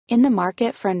In the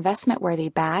market for investment-worthy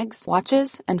bags,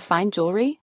 watches, and fine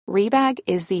jewelry, Rebag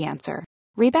is the answer.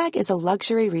 Rebag is a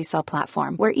luxury resale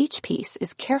platform where each piece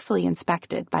is carefully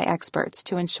inspected by experts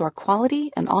to ensure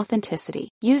quality and authenticity.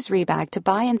 Use Rebag to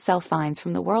buy and sell finds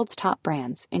from the world's top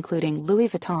brands, including Louis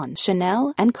Vuitton,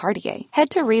 Chanel, and Cartier.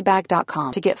 Head to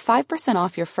Rebag.com to get 5%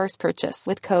 off your first purchase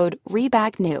with code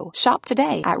REBAGNEW. Shop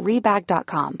today at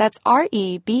Rebag.com. That's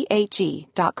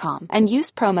REBAG.com. And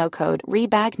use promo code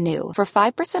REBAGNEW for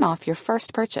 5% off your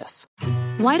first purchase.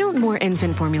 Why don't more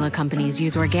infant formula companies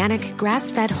use organic,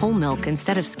 grass-fed whole milk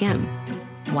instead of skim?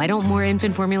 Why don't more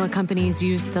infant formula companies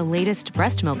use the latest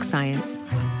breast milk science?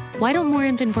 Why don't more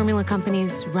infant formula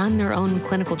companies run their own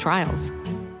clinical trials?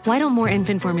 Why don't more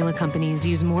infant formula companies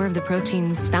use more of the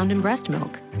proteins found in breast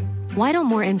milk? Why don't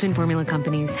more infant formula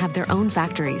companies have their own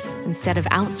factories instead of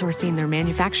outsourcing their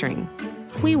manufacturing?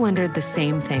 We wondered the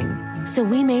same thing. So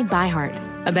we made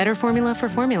ByHeart, a better formula for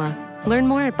formula. Learn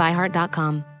more at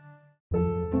byheart.com.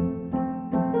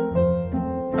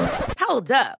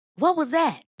 Hold up. What was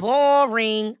that?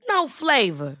 Boring. No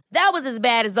flavor. That was as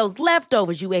bad as those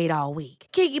leftovers you ate all week.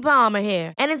 Keke Palmer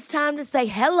here, and it's time to say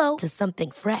hello to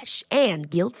something fresh and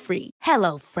guilt-free.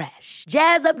 Hello Fresh.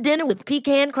 Jazz up dinner with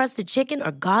pecan-crusted chicken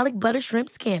or garlic butter shrimp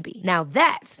scampi. Now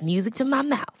that's music to my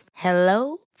mouth.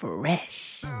 Hello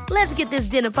Fresh. Let's get this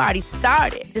dinner party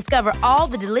started. Discover all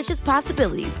the delicious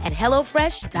possibilities at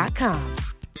hellofresh.com.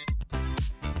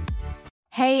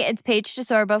 Hey, it's Paige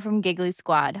DeSorbo from Giggly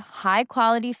Squad. High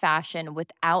quality fashion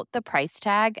without the price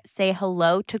tag. Say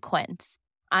hello to Quince.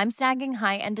 I'm snagging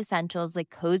high-end essentials like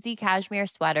cozy cashmere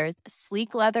sweaters,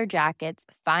 sleek leather jackets,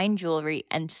 fine jewelry,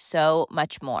 and so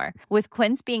much more. With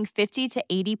Quince being 50 to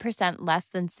 80% less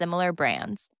than similar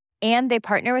brands. And they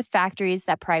partner with factories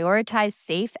that prioritize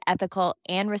safe, ethical,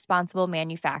 and responsible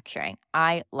manufacturing.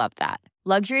 I love that.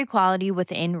 Luxury quality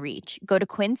within reach. Go to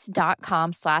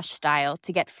quince.com/style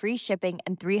to get free shipping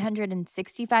and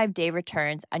 365-day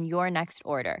returns on your next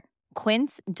order.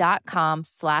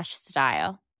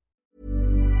 Quince.com/style.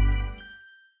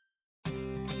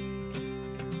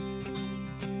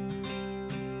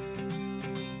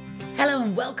 Hello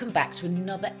and welcome back to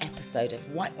another episode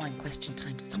of White Wine Question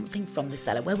Time, something from the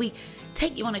cellar, where we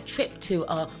take you on a trip to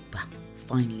our,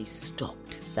 finely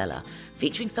stocked cellar,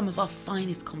 featuring some of our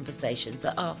finest conversations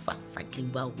that are, frankly,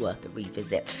 well worth a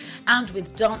revisit. And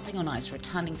with Dancing on Ice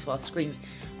returning to our screens,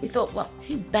 we thought,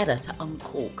 who better to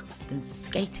uncork than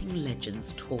skating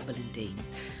legends Torvill and Dean?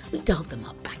 We dialed them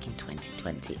up back in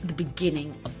 2020, at the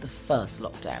beginning of the first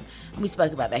lockdown, and we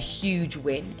spoke about their huge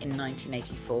win in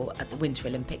 1984 at the Winter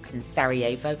Olympics in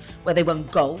Sarajevo, where they won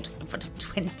gold in front of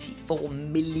 24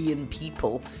 million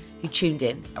people who tuned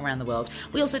in around the world.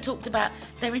 We also talked about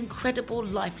their incredible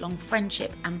lifelong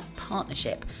friendship and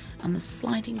partnership and the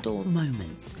sliding door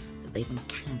moments that they've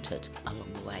encountered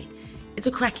along the way. It's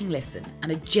a cracking listen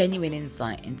and a genuine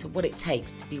insight into what it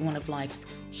takes to be one of life's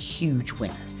huge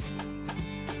winners.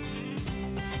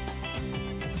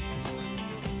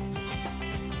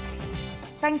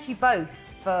 Thank you both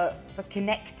for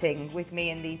connecting with me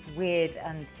in these weird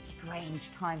and strange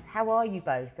times. How are you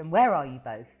both and where are you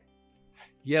both?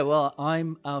 Yeah, well,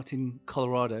 I'm out in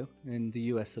Colorado in the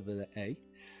US of A.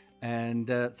 And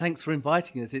thanks for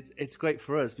inviting us. It's great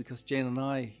for us because Jane and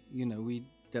I, we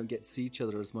don't get to see each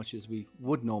other as much as we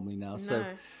would normally now. No. So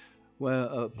where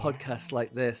a podcast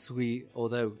like this,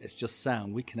 although it's just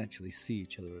sound, we can actually see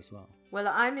each other as well. Well,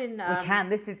 I'm in... we can.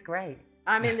 This is great.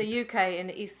 I'm in the UK in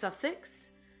East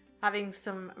Sussex, having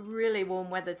some really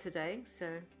warm weather today.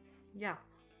 So, yeah.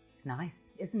 It's nice,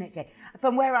 isn't it, Jay?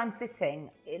 From where I'm sitting,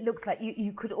 it looks like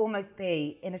you could almost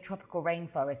be in a tropical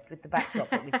rainforest with the backdrop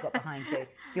that we've got behind you.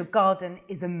 Your garden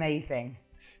is amazing.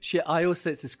 Shit, I always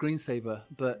say it's a screensaver,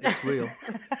 but it's real.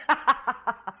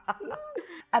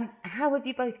 How have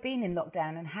you both been in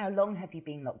lockdown and how long have you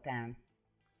been locked down?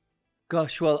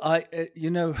 Gosh, well,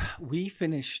 we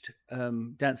finished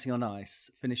Dancing on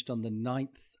Ice, finished on the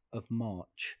 9th of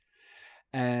March.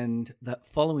 And that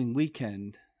following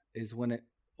weekend is when it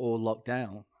all locked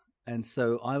down. And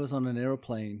so I was on an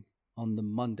airplane on the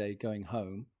Monday going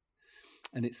home.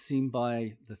 And it seemed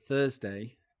by the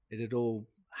Thursday, it had all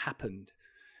happened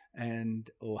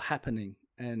or happening.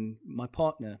 And my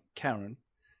partner, Karen,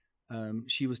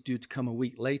 she was due to come a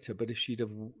week later. But if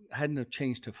hadn't have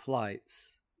changed her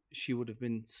flights, she would have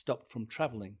been stopped from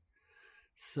traveling.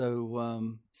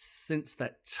 So since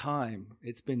that time,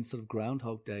 it's been sort of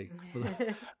Groundhog Day for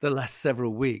the last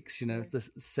several weeks. It's the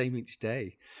same each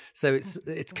day. So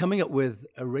it's coming up with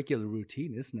a regular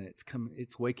routine, isn't it?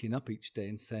 It's waking up each day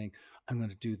and saying, I'm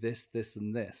going to do this, this,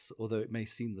 and this, although it may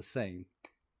seem the same.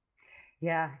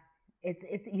 Yeah.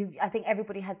 I think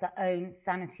everybody has their own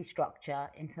sanity structure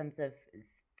in terms of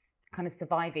kind of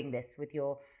surviving this with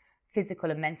your physical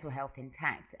and mental health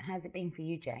intact. How's it been for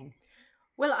you, Jane?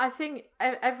 Well, I think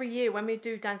every year when we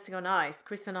do Dancing on Ice,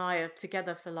 Chris and I are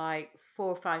together for like 4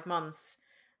 or 5 months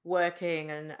working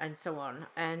and so on.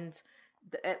 And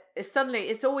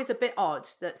it's always a bit odd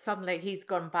that suddenly he's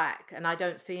gone back and I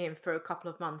don't see him for a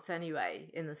couple of months anyway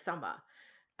in the summer.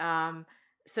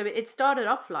 So it started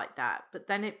off like that, but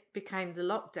then it became the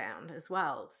lockdown as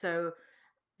well. So,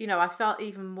 I felt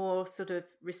even more sort of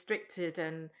restricted,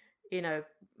 and,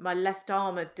 my left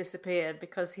arm had disappeared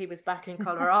because he was back in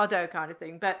Colorado kind of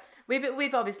thing. But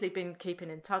we've obviously been keeping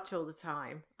in touch all the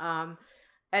time.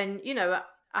 And,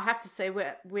 I have to say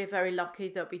we're very lucky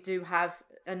that we do have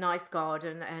a nice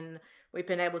garden and we've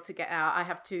been able to get out. I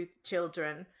have 2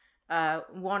 children,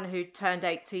 one who turned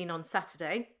 18 on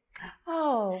Saturday.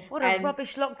 Oh, what a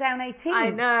rubbish lockdown 18. I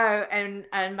know.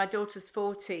 And my daughter's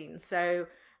 14. So,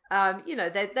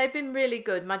 they've been really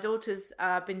good. My daughter's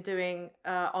been doing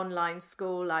online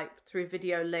school, like through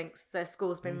video links. Their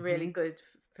school's been really good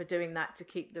for doing that to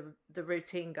keep the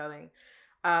routine going.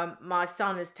 My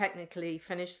son has technically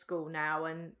finished school now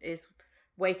and is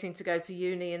waiting to go to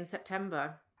uni in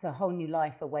September. So a whole new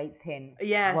life awaits him.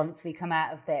 Yes. Once we come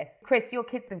out of this. Chris, your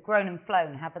kids have grown and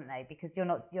flown, haven't they? Because you're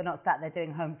not sat there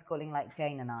doing homeschooling like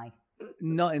Jane and I.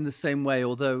 Not in the same way,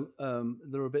 although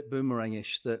they're a bit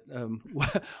boomerangish. That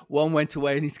one went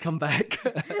away and he's come back,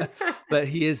 but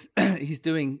he's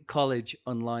doing college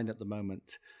online at the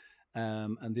moment,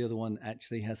 and the other one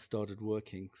actually has started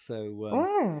working.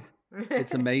 So.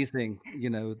 It's amazing,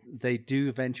 they do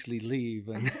eventually leave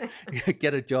and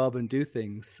get a job and do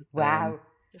things. Wow.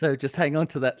 So just hang on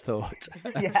to that thought.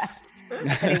 Yeah.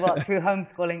 Tell you what, through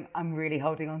homeschooling, I'm really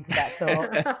holding on to that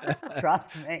thought.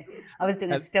 Trust me. I was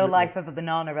doing a still life of a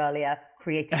banana earlier,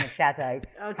 creating a shadow.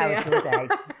 Oh, how was your day?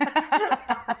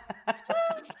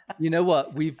 You know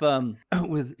what? We've,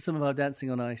 with some of our Dancing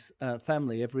on Ice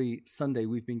family, every Sunday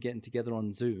we've been getting together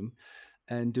on Zoom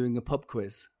and doing a pub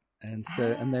quiz. And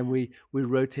then we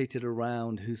rotated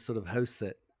around who sort of hosts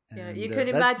it. Yeah, And, you can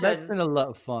imagine. That's been a lot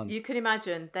of fun. You can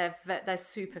imagine they're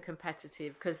super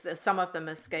competitive because some of them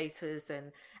are skaters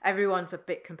and everyone's a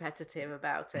bit competitive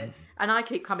about it. And I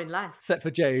keep coming last. Except for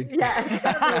Jane.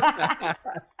 Yes.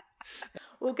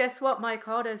 Well, guess what? My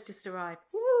Ocado's just arrived.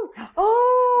 Woo!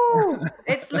 Oh!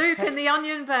 It's Luke in the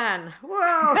onion van.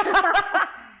 Whoa!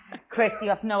 Chris, you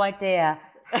have no idea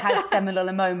how seminal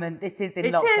a moment this is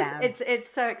in lockdown. It's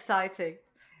so exciting.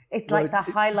 It's like the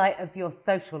highlight of your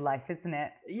social life, isn't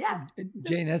it? Yeah.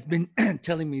 Jane has been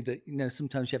telling me that,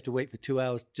 sometimes you have to wait for 2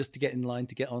 hours just to get in line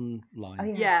to get online. Oh,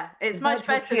 yeah, it's much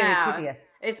better now. Hideous.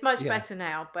 It's much better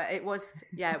now, but it was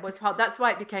hard. That's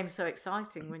why it became so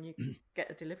exciting when you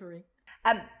get a delivery.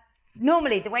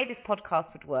 Normally, the way this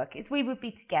podcast would work is we would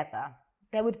be together.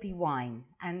 There would be wine,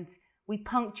 and we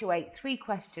punctuate 3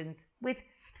 questions with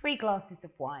 3 glasses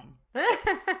of wine.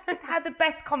 It's how the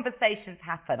best conversations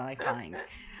happen, I find.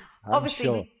 Obviously,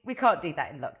 sure. we can't do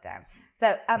that in lockdown.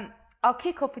 So I'll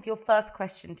kick off with your first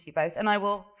question to you both, and I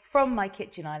will, from my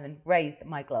kitchen island, raise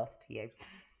my glass to you.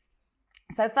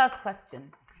 So first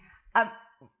question.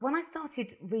 When I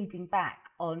started reading back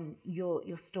on your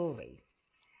story,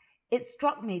 it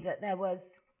struck me that there was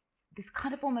this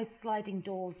kind of almost sliding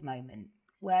doors moment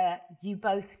where you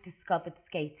both discovered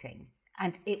skating.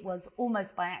 And it was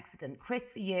almost by accident. Chris,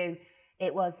 for you,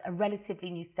 it was a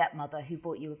relatively new stepmother who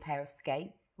bought you a pair of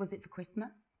skates. Was it for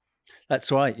Christmas?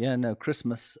 That's right. Yeah, no,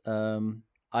 Christmas.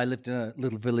 I lived in a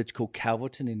little village called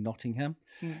Calverton in Nottingham.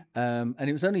 And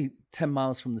it was only 10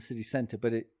 miles from the city centre,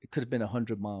 but it could have been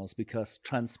 100 miles because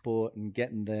transport and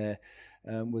getting there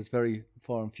was very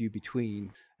far and few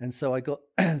between. And so I got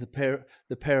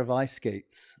the pair of ice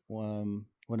skates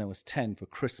when I was 10 for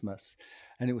Christmas.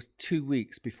 And it was 2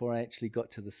 weeks before I actually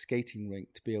got to the skating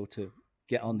rink to be able to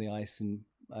get on the ice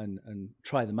and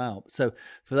try them out. So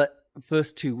for that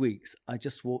first 2 weeks, I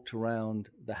just walked around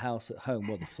the house at home,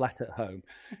 the flat at home,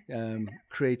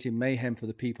 creating mayhem for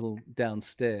the people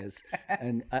downstairs.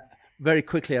 And very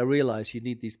quickly, I realized you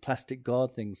need these plastic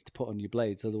guard things to put on your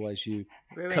blades. Otherwise, you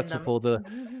cut up all the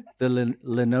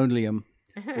linoleum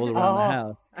all around the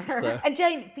house. So. And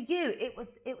Jane, for you,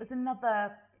 it was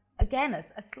another... Again,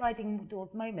 a sliding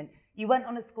doors moment. You went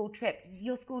on a school trip.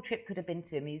 Your school trip could have been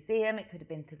to a museum. It could have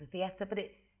been to the theatre, but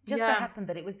it just so happened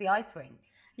that it was the ice rink.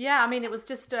 Yeah, I mean, it was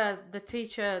just the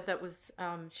teacher that was,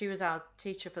 she was our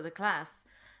teacher for the class,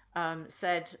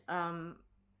 said,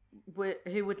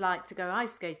 who would like to go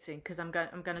ice skating? Because I'm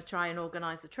going to try and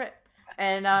organise a trip.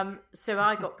 And so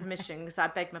I got permission because I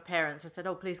begged my parents. I said,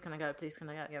 "Oh, please can I go? Please can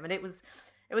I go?" And it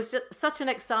it was just such an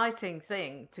exciting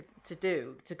thing to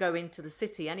do, to go into the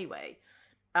city anyway.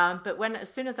 But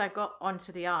as soon as I got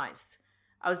onto the ice,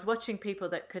 I was watching people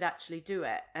that could actually do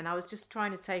it, and I was just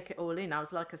trying to take it all in. I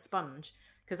was like a sponge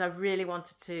because I really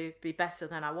wanted to be better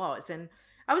than I was, and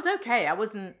I was okay. I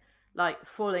wasn't like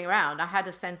falling around. I had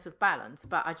a sense of balance,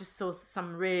 but I just saw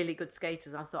some really good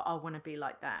skaters. I thought, I want to be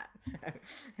like that.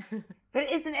 So. But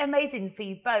isn't it amazing for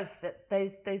you both that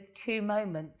those two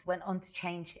moments went on to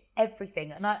change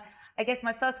everything? And I guess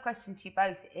my first question to you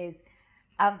both is,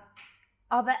 are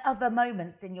there other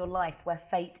moments in your life where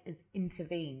fate has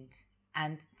intervened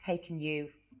and taken you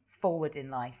forward in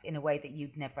life in a way that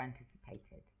you'd never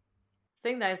anticipated? I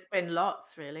think there's been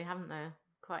lots, really, haven't there?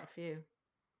 Quite a few.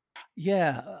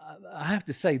 Yeah, I have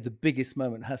to say the biggest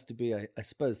moment has to be, I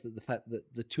suppose, that the fact that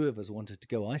the two of us wanted to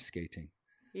go ice skating.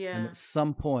 Yeah. And at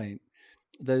some point,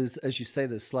 those, as you say,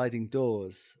 those sliding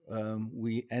doors,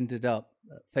 we ended up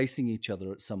facing each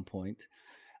other at some point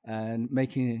and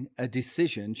making a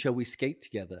decision. Shall we skate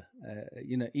together?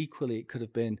 Equally, it could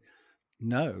have been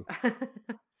no.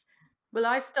 Well,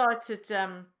 I started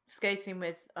skating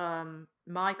with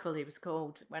Michael, he was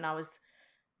called, when I was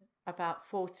about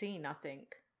 14, I think.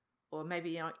 Or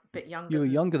maybe a bit younger. You were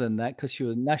younger than that because you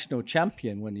were national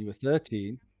champion when you were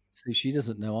 13. So she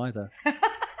doesn't know either.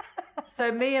 So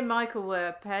me and Michael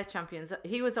were pair champions.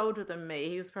 He was older than me.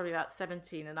 He was probably about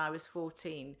 17 and I was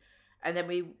 14. And then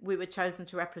we were chosen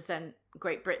to represent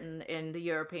Great Britain in the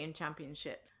European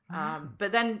Championships.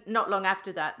 But then not long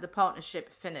after that, the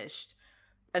partnership finished.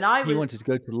 And He wanted to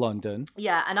go to London.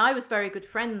 Yeah, and I was very good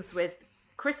friends with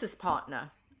Chris's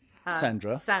partner.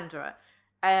 Sandra.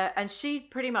 And she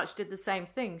pretty much did the same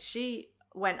thing. She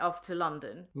went off to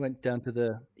London. Went down to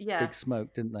the Big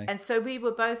Smoke, didn't they? And so we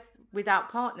were both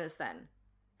without partners then.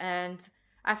 And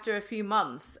after a few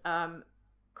months,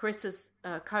 Chris's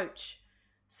coach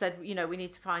said, we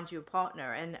need to find you a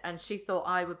partner. And she thought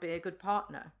I would be a good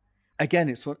partner. Again,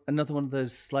 it's another one of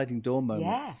those sliding door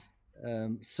moments. Yeah.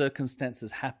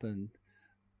 Circumstances happened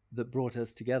that brought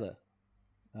us together.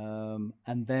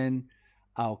 And then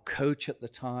our coach at the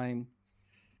time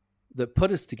that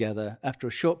put us together, after a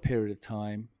short period of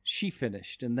time, she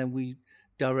finished. And then we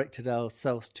directed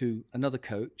ourselves to another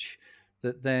coach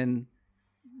that then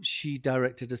she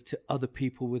directed us to other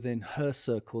people within her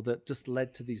circle that just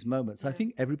led to these moments. I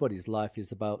think everybody's life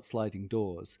is about sliding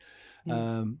doors.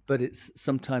 But it's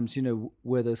sometimes,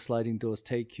 where those sliding doors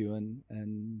take you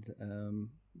and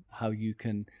how you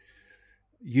can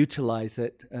utilize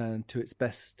it to its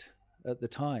best at the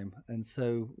time. And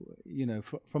so,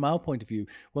 from our point of view,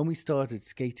 when we started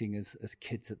skating as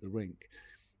kids at the rink,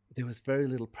 there was very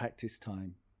little practice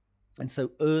time. And so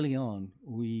early on,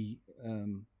 we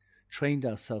trained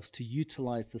ourselves to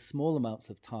utilize the small amounts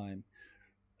of time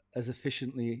as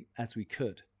efficiently as we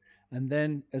could. And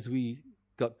then as we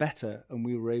got better and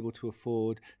we were able to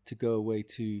afford to go away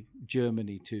to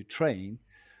Germany to train,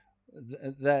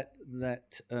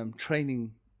 that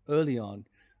training early on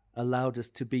allowed us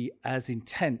to be as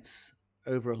intense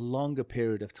over a longer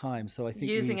period of time. So I think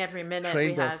using every minute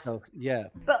we had. Yeah.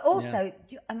 But also,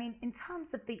 in terms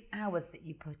of the hours that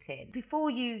you put in, before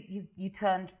you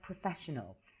turned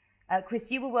professional,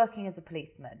 Chris, you were working as a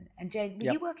policeman, and Jane,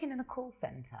 were you working in a call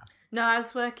centre? No, I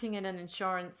was working in an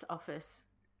insurance office.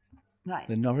 Right.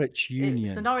 The Norwich Union.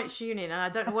 It's the Norwich Union, and I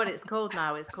don't know what it's called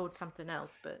now. It's called something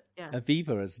else, but yeah.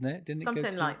 Aviva, isn't it? Didn't something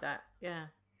it go to... like that, yeah.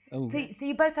 Oh. So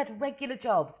you both had regular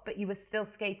jobs, but you were still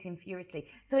skating furiously.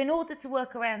 So in order to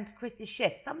work around Chris's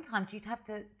shift, sometimes you'd have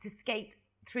to skate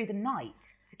through the night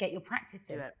to get your practice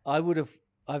in. I would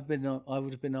have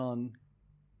been on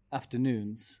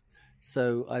afternoons,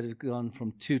 so I'd have gone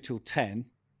from 2 till 10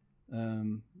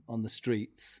 on the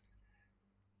streets.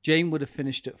 Jane would have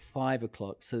finished at 5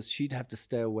 o'clock, so she'd have to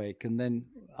stay awake, and then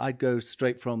I'd go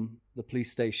straight from the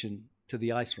police station to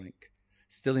the ice rink,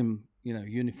 still in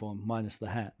uniform minus the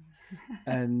hat,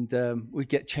 and we'd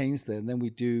get changed there, and then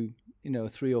we'd do a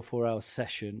 3 or 4 hour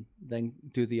session, then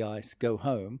do the ice, go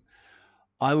home.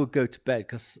 I would go to bed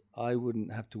because I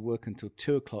wouldn't have to work until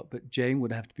 2 o'clock, but Jane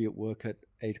would have to be at work at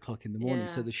 8 o'clock in the morning.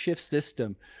 So the shift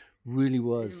system really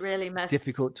was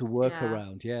difficult to work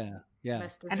around. Yeah.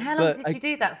 And how long did you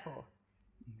do that for?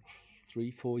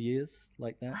 3-4 years,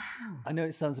 like that. Wow. I know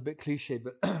it sounds a bit cliche,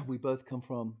 but we both come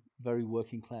from very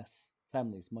working class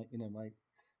families. My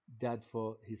dad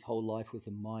for his whole life was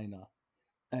a miner,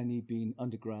 and he'd been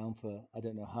underground for I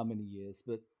don't know how many years,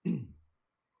 but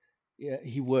yeah,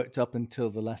 he worked up until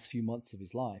the last few months of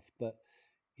his life. But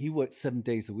he worked 7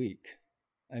 days a week.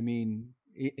 I mean,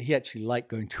 he actually liked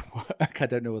going to work. I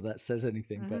don't know whether that says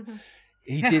anything, but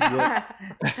he did work.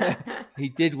 He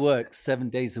did work 7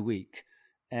 days a week,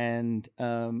 and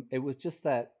it was just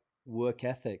that work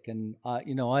ethic. And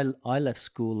I left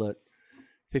school at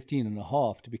 15 and a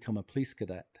half to become a police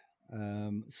cadet.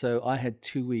 So I had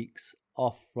 2 weeks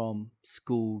off from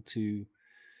school to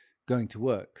going to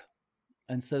work.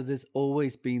 And so there's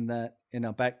always been that in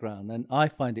our background. And I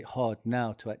find it hard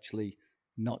now to actually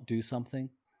not do something,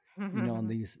 on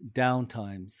these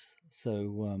downtimes.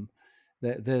 So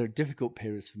they're difficult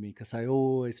periods for me because I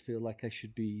always feel like I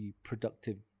should be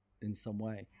productive in some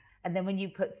way. And then when you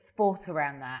put sport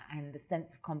around that and the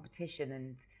sense of competition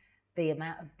and the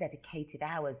amount of dedicated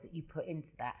hours that you put into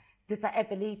that, does that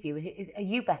ever leave you? Are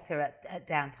you better at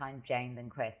downtime, Jane, than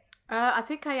Chris? I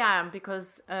think I am,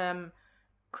 because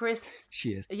Chris...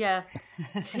 She is. Yeah.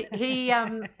 He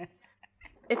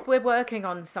if we're working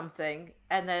on something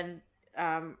and then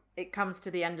it comes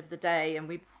to the end of the day and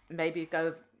we maybe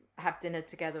go have dinner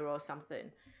together or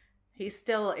something, is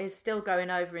still going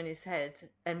over in his head.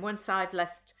 And once I've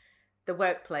left the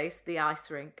workplace, the ice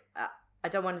rink, I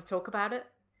don't want to talk about it.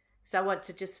 So I want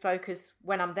to just focus,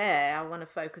 when I'm there, I want to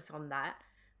focus on that.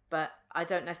 But I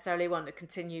don't necessarily want to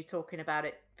continue talking about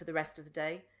it for the rest of the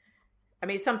day. I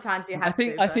mean, sometimes you have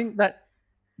to. I think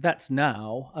that's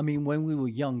now. I mean, when we were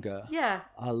younger,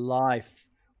 our life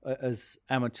as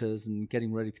amateurs and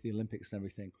getting ready for the Olympics and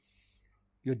everything,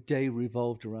 your day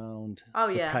revolved around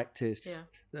the practice,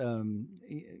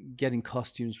 getting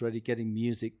costumes ready, getting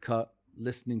music cut,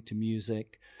 listening to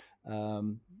music,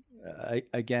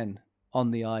 again,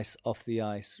 on the ice, off the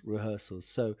ice, rehearsals.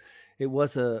 So it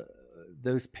was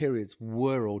those periods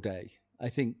were all day. I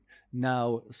think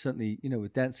now, certainly,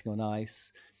 with dancing on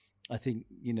ice, I think,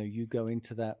 you go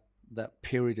into that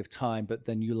period of time, but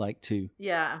then you like to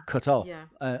cut off. Yeah.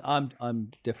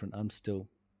 I'm different. I'm still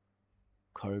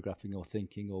choreographing or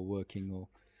thinking or working or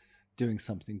doing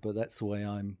something, but that's the way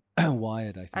I'm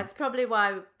wired, I think. That's probably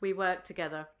why we work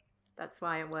together. That's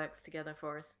why it works together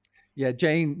for us. Yeah,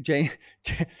 Jane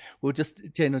will just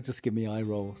give me eye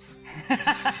rolls.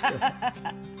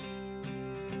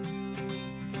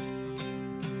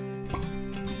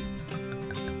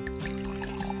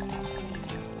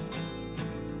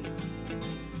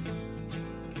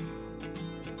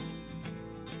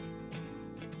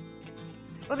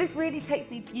 Well, this really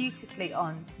takes me beautifully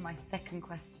on to my second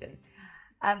question.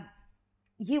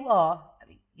 You're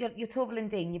Torvill and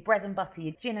Dean, your bread and butter,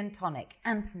 your gin and tonic,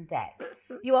 Anton Deck.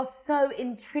 You are so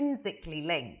intrinsically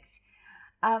linked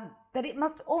that it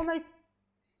must almost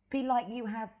be like you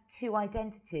have two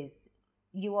identities.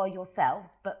 You are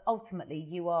yourselves, but ultimately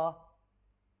you are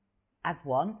as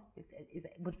one.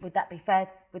 Would that be fair?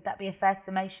 Would that be a fair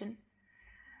summation?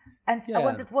 And I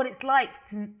wondered what it's like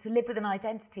to live with an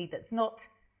identity that's not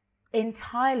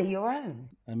entirely your own.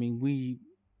 I mean, we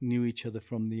knew each other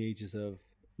from the ages of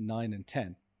 9 and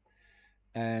 10,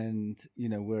 and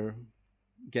we're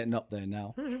getting up there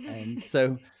now. And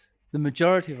so the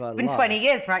majority of our It's been life, 20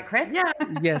 years, right, Chris?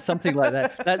 yeah, something like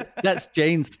that. That's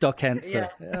Jane's stock answer.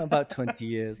 Yeah, about 20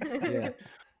 years. Yeah.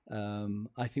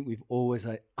 I think we've always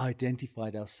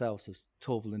identified ourselves as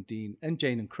Torvill and Dean and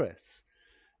Jane and Chris,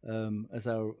 as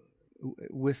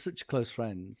we're such close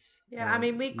friends. Yeah, I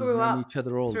mean, we grew up each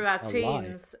other all through our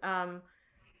teens, life.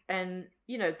 and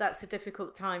that's a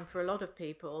difficult time for a lot of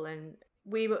people. And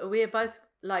we are both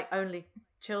like only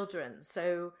children,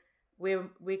 so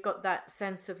we got that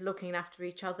sense of looking after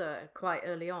each other quite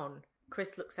early on.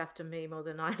 Chris looks after me more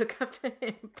than I look after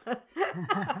him.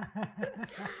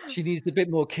 She needs a bit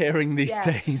more caring these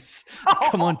days.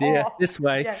 Come on, dear, this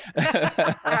way.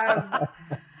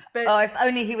 But, if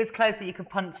only he was closer, you could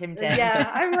punch him down. Yeah,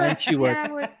 I would. And she would. Yeah,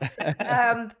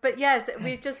 I would. But yes,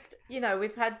 we've just,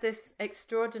 we've had this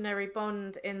extraordinary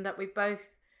bond in that we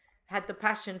both had the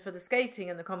passion for the skating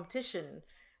and the competition.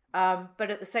 But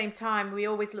at the same time, we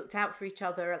always looked out for each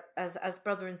other as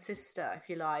brother and sister, if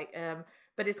you like.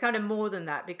 But it's kind of more than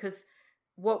that, because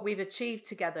what we've achieved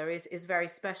together is very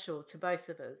special to both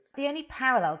of us. The only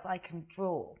parallels I can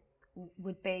draw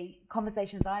would be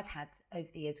conversations I've had over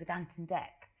the years with Anton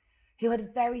Deck, who had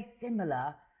a very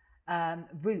similar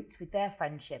route with their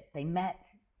friendship. They met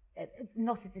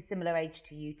not at a similar age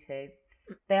to you two.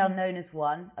 They are known as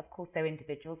one. Of course, they're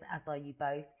individuals, as are you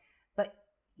both. But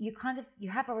you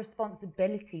have a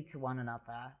responsibility to one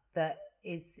another that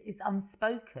is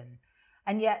unspoken.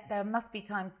 And yet there must be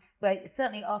times where,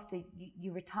 certainly after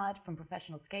you retired from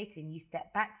professional skating, you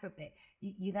step back for a bit.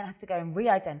 You then have to go and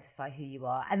re-identify who you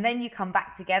are. And then you come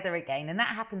back together again. And that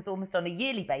happens almost on a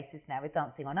yearly basis now with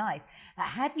Dancing on Ice.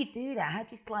 How do you do that? How do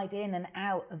you slide in and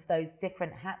out of those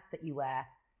different hats that you wear?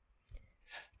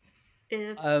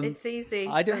 It's easy.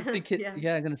 I don't think it... I'm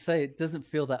going to say it doesn't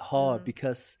feel that hard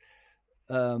because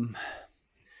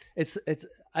it's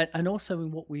and also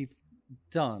in what we've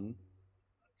done,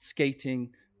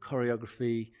 skating,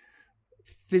 choreography,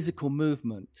 physical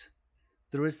movement,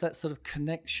 there is that sort of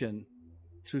connection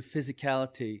through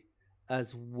physicality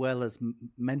as well as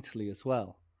mentally as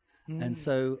well. And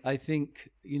so I think,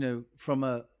 from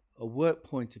a work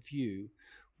point of view,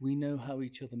 we know how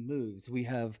each other moves. We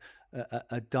have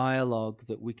a dialogue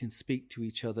that we can speak to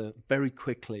each other very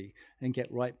quickly and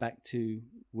get right back to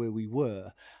where we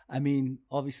were. I mean,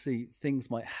 obviously things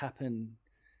might happen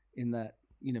in that,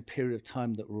 period of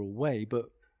time that we're away, but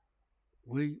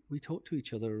we talk to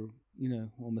each other,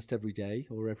 almost every day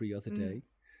or every other day.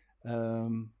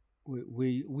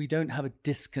 We don't have a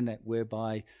disconnect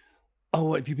whereby, oh,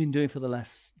 what have you been doing for the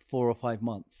last 4 or 5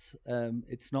 months?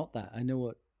 It's not that. I know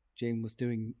what Jane was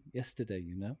doing yesterday,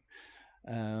 That's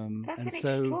and an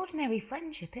so extraordinary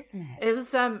friendship, isn't it? It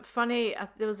was funny.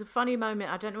 There was a funny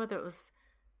moment. I don't know whether it was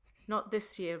not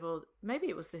this year, or maybe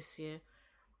it was this year.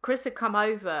 Chris had come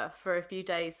over for a few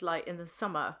days, like in the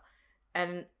summer,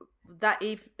 and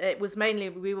it was mainly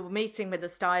we were meeting with the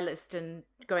stylist and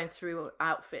going through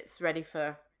outfits ready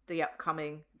for the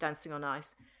upcoming Dancing on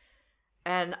Ice.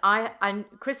 And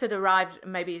Chris had arrived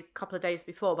maybe a couple of days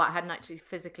before, but I hadn't actually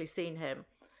physically seen him.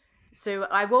 So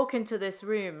I walk into this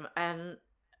room, and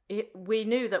we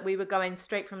knew that we were going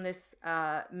straight from this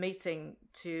meeting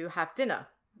to have dinner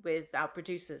with our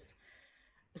producers.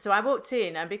 So I walked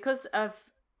in, and because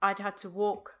I'd had to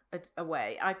walk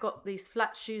away, I got these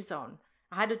flat shoes on.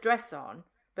 I had a dress on,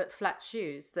 but flat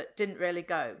shoes that didn't really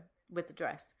go with the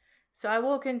dress. So I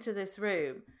walk into this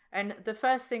room, and the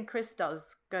first thing Chris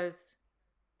does goes,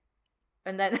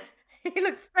 and then he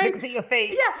looks straight. Looks at your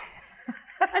feet.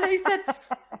 Yeah. And he said,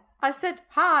 I said,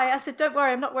 hi. I said, don't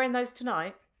worry, I'm not wearing those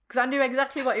tonight. Because I knew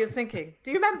exactly what he was thinking.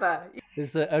 Do you remember?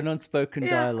 there's an unspoken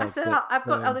dialogue. I said, I've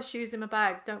got other shoes in my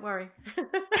bag. Don't worry.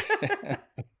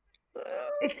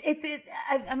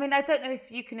 I mean, I don't know if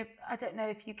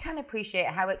you can appreciate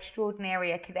how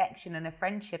extraordinary a connection and a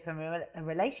friendship and a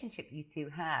relationship you two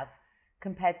have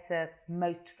compared to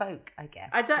most folk, I guess.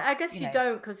 I guess you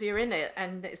don't, because you're in it,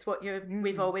 and it's what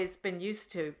we've always been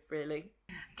used to, really.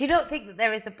 Do you not think that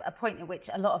there is a point at which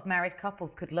a lot of married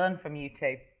couples could learn from you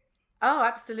two? Oh,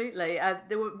 absolutely.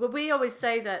 We always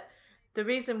say that the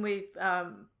reason we've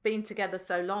been together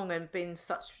so long and been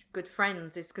such good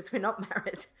friends is because we're not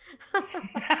married.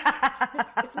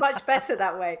 It's much better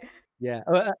that way. Yeah.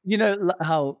 You know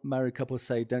how married couples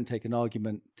say, don't take an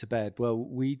argument to bed. Well,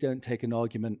 we don't take an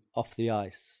argument off the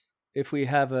ice. If we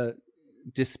have a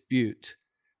dispute,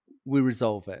 we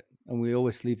resolve it. And we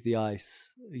always leave the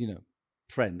ice,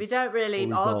 friends. We don't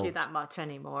really argue that much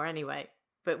anymore anyway.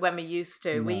 But when we used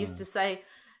to, we used to say,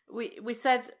 we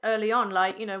said early on,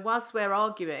 like, whilst we're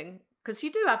arguing, because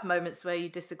you do have moments where you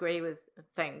disagree with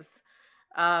things.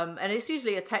 And it's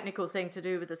usually a technical thing to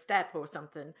do with a step or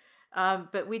something.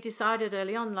 But we decided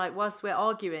early on, like, whilst we're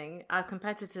arguing, our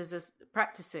competitors are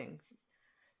practicing.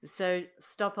 So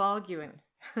stop arguing.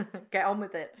 Get on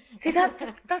with it. See,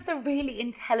 that's a really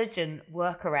intelligent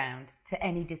workaround to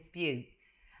any dispute.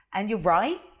 And you're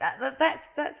right. That's.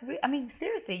 I mean,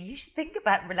 seriously, you should think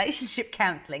about relationship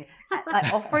counselling,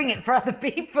 like offering it for other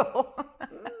people.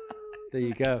 There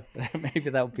you go. Maybe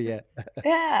that would be it.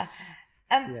 Yeah.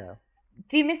 Yeah.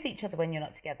 Do you miss each other when you're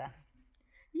not together?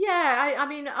 Yeah, I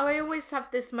mean, I always have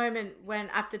this moment when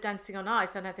after Dancing on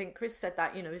Ice, and I think Chris said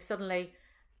that, suddenly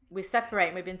we separate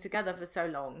and we've been together for so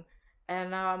long.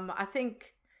 And I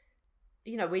think,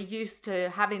 we're used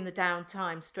to having the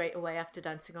downtime straight away after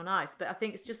Dancing on Ice. But I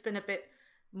think it's just been a bit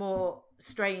more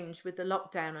strange with the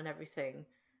lockdown and everything.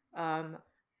 And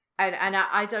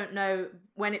I don't know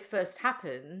when it first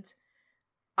happened.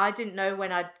 I didn't know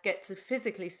when I'd get to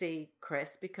physically see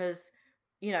Chris because,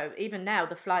 even now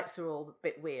the flights are all a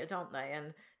bit weird, aren't they?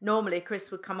 And normally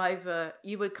Chris would come over.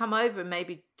 You would come over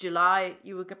maybe July.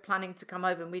 You were planning to come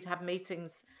over and we'd have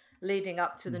meetings leading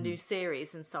up to the new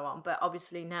series and so on. But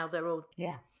obviously now they're all...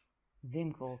 Yeah,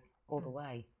 Zoom calls all the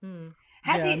way.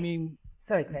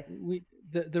 Sorry, Chris.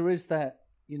 There is that,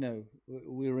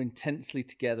 we're intensely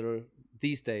together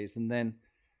these days, and then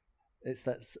it's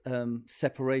that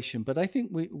separation. But I think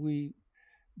we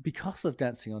because of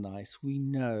Dancing on Ice, we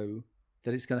know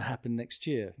that it's going to happen next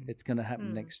year. It's going to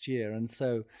happen next year. And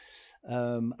so...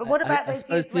 but what about those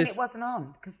years when it wasn't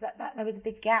on? Because there was a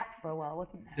big gap for a while,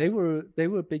 wasn't there? They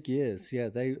were big years, yeah.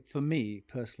 For me,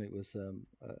 personally, it was a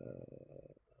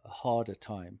harder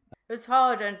time. It was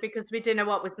hard, and because we didn't know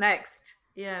what was next.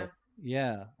 Yeah.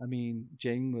 Yeah. I mean,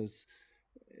 Jane was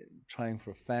trying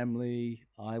for a family.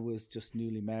 I was just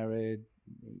newly married.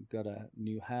 got a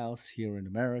new house here in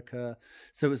America.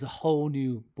 So it was a whole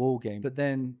new ball game. But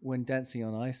then when Dancing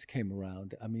on Ice came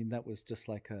around, I mean, that was just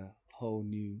like a whole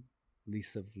new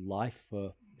lease of life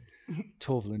for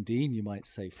Torvill and Dean, you might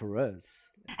say, for us.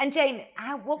 And Jane,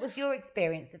 what was your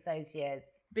experience of those years?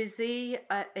 Busy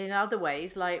in other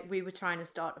ways, like we were trying to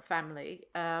start a family.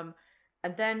 And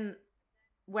then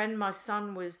when my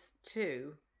son was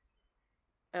 2,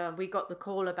 we got the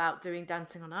call about doing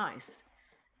Dancing on Ice.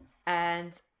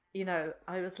 And, you know,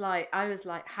 I was like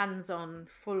hands-on,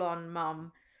 full-on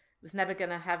mum, was never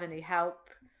going to have any help.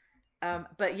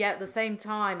 But yet at the same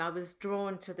time, I was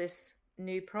drawn to this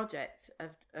new project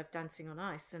of Dancing on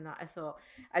Ice. And I thought,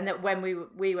 and that when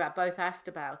we were both asked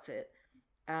about it,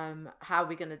 how are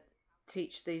we going to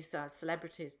teach these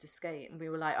celebrities to skate? And we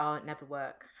were like, oh, it never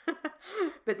work.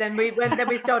 But then we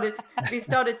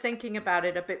started thinking about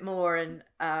it a bit more, and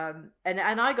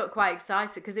I got quite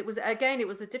excited because it was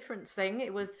a different thing.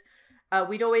 It was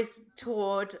we'd always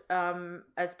toured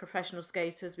as professional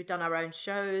skaters. We'd done our own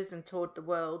shows and toured the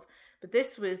world, but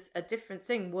this was a different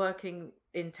thing, working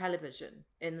in television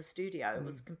in the studio. It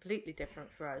was completely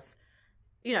different for us.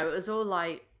 You know, it was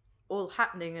all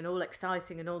happening and all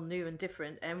exciting and all new and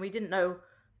different, and we didn't know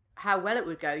how well it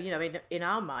would go. You know, in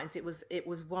our minds, it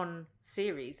was one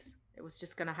series. It was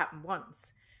just going to happen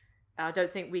once. I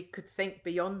don't think we could think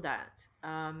beyond that.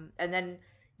 And then,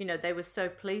 you know, they were so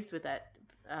pleased with it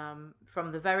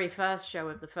from the very first show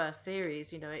of the first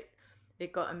series. You know,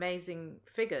 it got amazing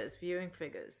viewing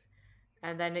figures,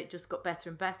 and then it just got better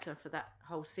and better for that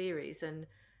whole series. And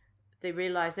they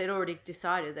realized they'd already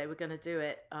decided they were going to do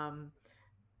it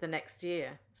the next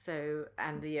year,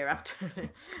 and the year after,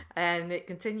 and it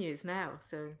continues now.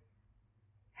 So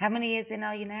how many years in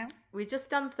are you now? We just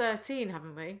done 13,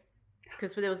 haven't we?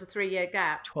 Because there was a 3-year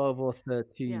gap. 12 or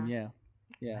 13, yeah.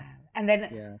 Wow. And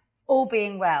then all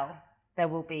being well, there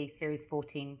will be series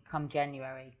 14 come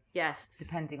January. Yes,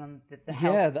 depending on the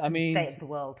health state of the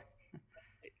world.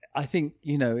 I think,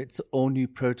 you know, it's all new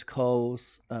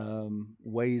protocols,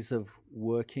 ways of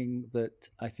working that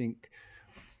I think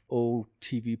all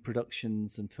TV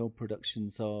productions and film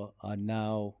productions are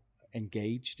now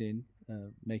engaged in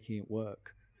making it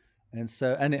work. And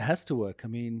it has to work. I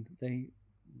mean,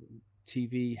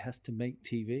 TV has to make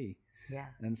TV. Yeah.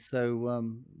 And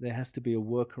so there has to be a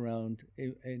workaround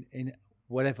in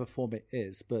whatever form it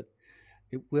is, but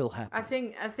it will happen. I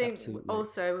think absolutely.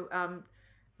 Also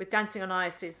with Dancing on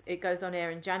Ice, it goes on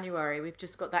air in January. We've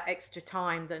just got that extra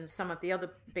time than some of the other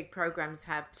big programs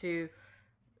have to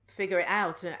figure it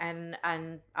out, and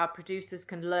our producers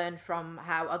can learn from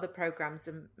how other programs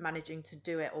are managing to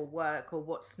do it or work, or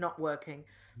what's not working.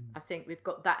 I think we've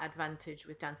got that advantage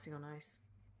with Dancing on Ice.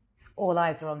 All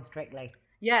eyes are on Strictly.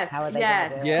 Yes, how are they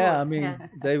I mean,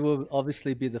 they will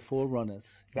obviously be the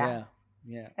forerunners. Yeah.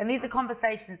 And these are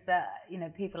conversations that, you know,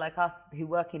 people like us who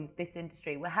work in this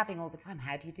industry, we're having all the time.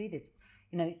 How do you do this?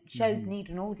 You know, shows need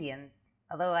an audience.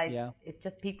 Otherwise, it's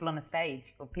just people on a stage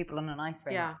or people on an ice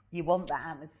rink. Yeah. You want that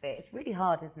atmosphere. It's really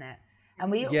hard, isn't it?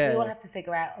 And we all have to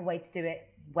figure out a way to do it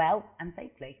well and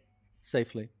safely.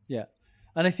 Safely, yeah.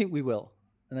 And I think we will.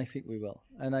 And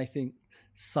I think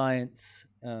science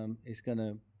is going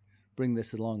to bring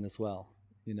this along as well,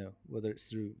 you know, whether it's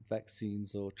through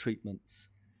vaccines or treatments,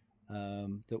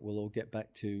 that we'll all get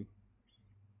back to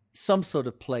some sort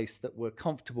of place that we're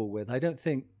comfortable with. I don't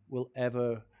think we'll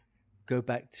ever go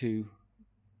back to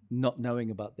not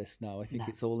knowing about this now. I think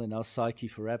it's all in our psyche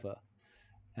forever,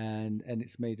 and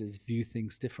it's made us view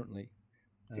things differently.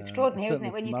 It's extraordinary, isn't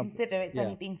it, when you consider it's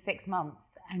only been 6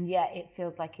 months, and yet it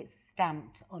feels like it's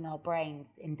stamped on our brains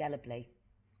indelibly.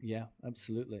 Yeah,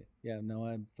 absolutely. Yeah, no,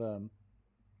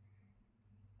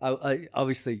 I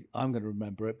obviously I'm going to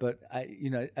remember it, but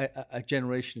a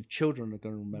generation of children are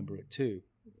going to remember it too.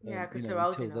 Yeah, because they're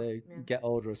old until they get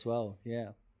older as well.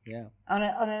 Yeah. On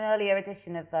an earlier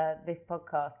edition of this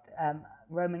podcast,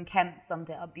 Roman Kemp summed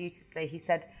it up beautifully. He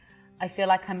said, "I feel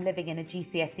like I'm living in a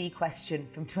GCSE question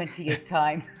from 20 years'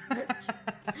 time."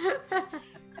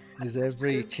 There's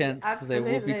every chance there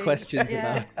will be questions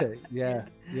about it. Yeah.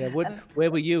 Where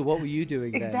were you? What were you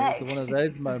doing then? Exactly. It's one of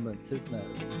those moments, isn't it?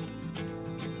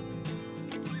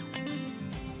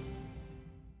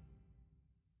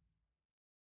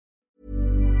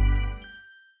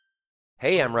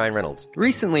 Hey, I'm Ryan Reynolds.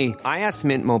 Recently, I asked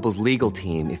Mint Mobile's legal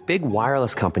team if big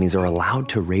wireless companies are allowed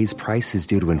to raise prices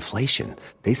due to inflation.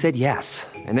 They said yes.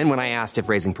 And then when I asked if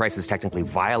raising prices technically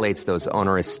violates those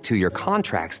onerous 2-year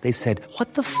contracts, they said,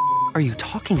 "What the f*** are you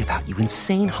talking about, you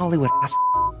insane Hollywood ass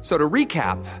f- So to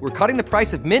recap, we're cutting the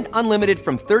price of Mint Unlimited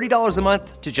from $30 a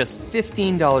month to just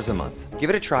 $15 a month. Give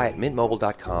it a try at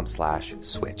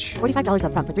mintmobile.com/switch. $45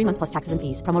 up front for 3 months plus taxes and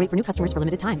fees. Promo rate for new customers for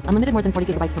limited time. Unlimited more than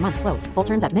 40 gigabytes per month. Slows full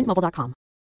terms at mintmobile.com.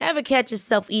 Ever catch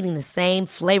yourself eating the same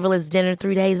flavorless dinner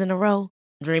 3 days in a row?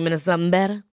 Dreaming of something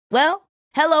better? Well,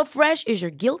 HelloFresh is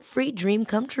your guilt-free dream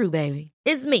come true, baby.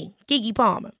 It's me, Keke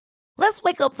Palmer. Let's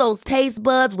wake up those taste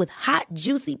buds with hot,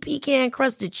 juicy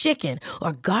pecan-crusted chicken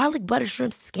or garlic butter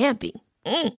shrimp scampi.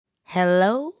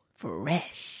 Hello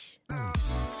Fresh.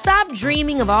 Stop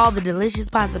dreaming of all the delicious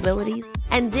possibilities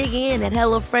and dig in at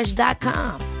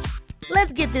HelloFresh.com.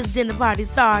 Let's get this dinner party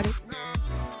started.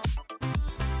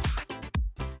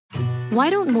 Why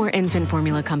don't more infant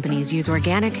formula companies use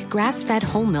organic, grass-fed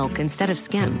whole milk instead of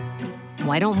skim?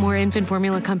 Why don't more infant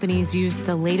formula companies use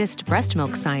the latest breast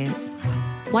milk science?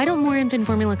 Why don't more infant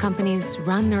formula companies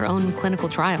run their own clinical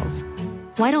trials?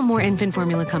 Why don't more infant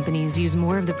formula companies use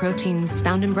more of the proteins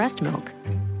found in breast milk?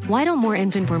 Why don't more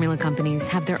infant formula companies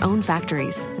have their own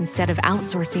factories instead of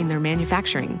outsourcing their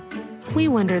manufacturing? We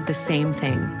wondered the same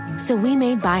thing. So we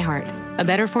made ByHeart, a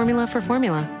better formula for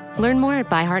formula. Learn more at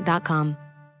byheart.com.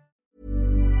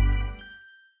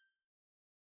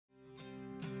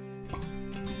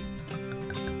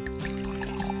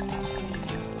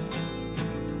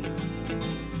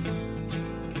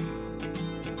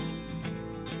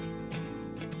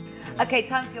 Okay,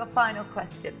 time for your final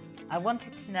question. I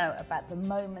wanted to know about the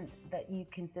moment that you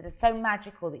consider so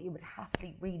magical that you would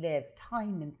happily relive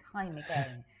time and time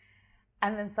again,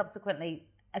 and then subsequently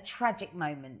a tragic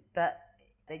moment that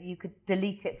you could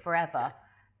delete it forever,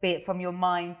 be it from your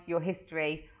mind, your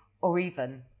history, or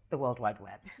even the World Wide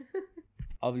Web.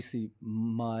 Obviously,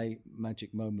 my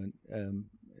magic moment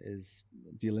is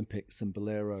the Olympics in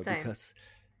Bolero. Same. Because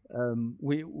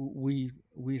we'd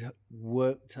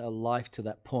worked our life to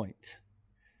that point,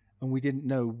 and we didn't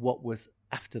know what was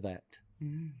after that.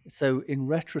 So in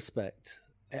retrospect,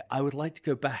 I would like to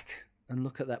go back and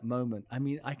look at that moment. I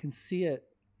mean, I can see it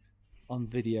on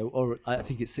video, or I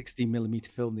think it's 16mm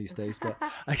film these days, but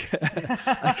I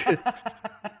could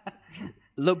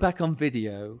look back on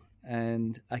video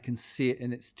and I can see it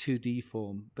in its 2D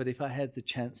form. But if I had the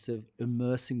chance of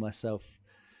immersing myself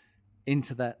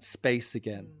into that space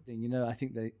again, you know, I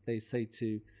think they say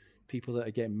to people that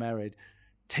are getting married,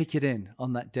 take it in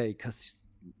on that day, because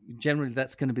generally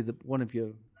that's going to be one of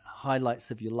your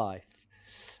highlights of your life.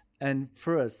 And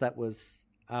for us, that was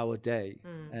our day.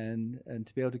 And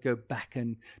to be able to go back,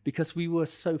 and because we were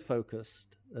so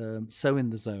focused, so in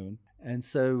the zone, and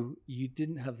so you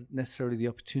didn't have necessarily the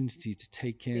opportunity to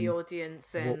take in the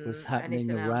audience what and was happening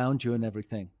anything around else. you and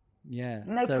everything. Yeah.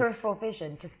 No peripheral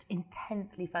vision, just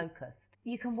intensely focused.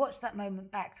 You can watch that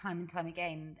moment back time and time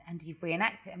again, and you've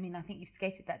reenacted it. I mean, I think you've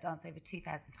skated that dance over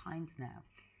 2,000 times now.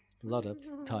 A lot of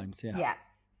times, yeah. Yeah.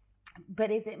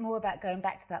 But is it more about going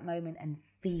back to that moment and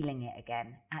feeling it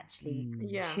again, actually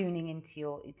tuning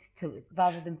into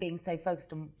rather than being so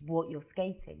focused on what you're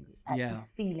skating, actually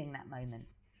feeling that moment?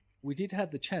 We did have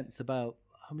the chance about,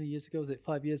 how many years ago was it?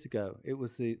 5 years ago. It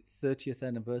was the 30th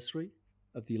anniversary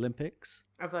of the Olympics.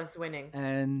 Of us winning.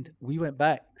 And we went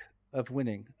back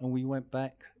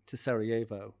to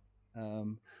Sarajevo.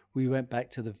 We went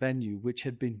back to the venue, which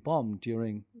had been bombed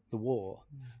during the war,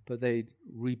 but they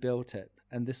rebuilt it.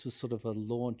 And this was sort of a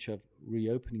launch of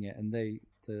reopening it. And the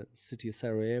city of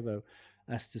Sarajevo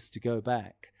asked us to go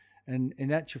back. And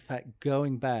in actual fact,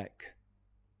 going back,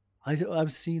 I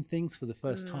was seeing things for the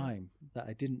first time that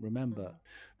I didn't remember.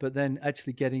 But then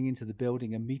actually getting into the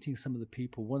building and meeting some of the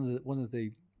people, one of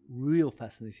the real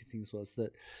fascinating things was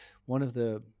that one of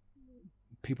the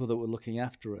people that were looking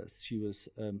after us, she was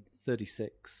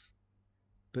 36,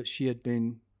 but she had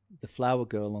been the flower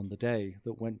girl on the day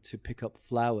that went to pick up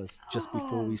flowers just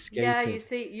before we skated. Yeah,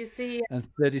 you see. And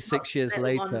 36 years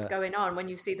later, ones going on when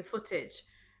you see the footage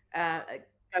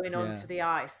going onto the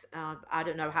ice. I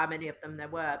don't know how many of them there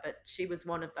were, but she was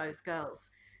one of those girls,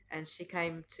 and she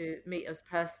came to meet us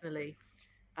personally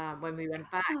when we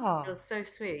went back. It was so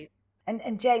sweet.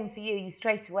 And Jane, for you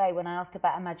straight away, when I asked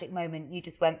about a magic moment, you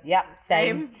just went, yep,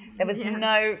 same. There was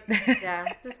no... Yeah,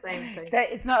 it's the same thing. So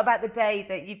it's not about the day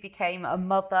that you became a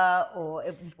mother, or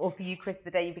for you, Chris,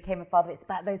 the day you became a father. It's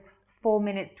about those 4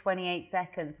 minutes, 28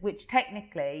 seconds, which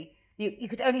technically you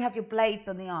could only have your blades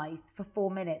on the ice for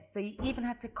 4 minutes. So you even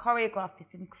had to choreograph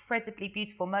this incredibly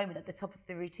beautiful moment at the top of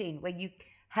the routine where you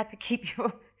had to keep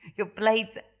your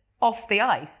blades off the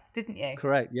ice, didn't you?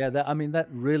 Correct. Yeah. That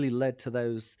really led to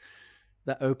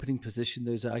that opening position,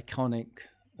 those iconic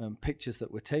pictures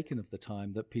that were taken of the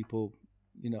time that people,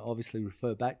 obviously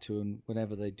refer back to, and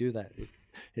whenever they do that,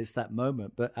 it's that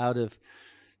moment. But out of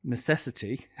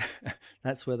necessity,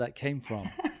 that's where that came from.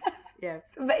 Yeah,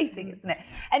 it's amazing, isn't it?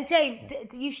 And Jane,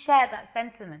 do you share that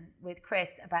sentiment with Chris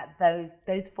about those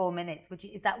 4 minutes?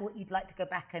 Is that what you'd like to go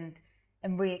back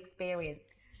and re-experience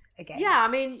again? Yeah, I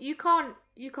mean, you can't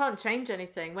change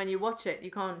anything when you watch it. You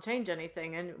can't change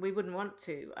anything, and we wouldn't want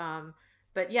to.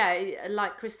 But yeah,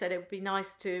 like Chris said, it would be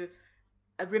nice to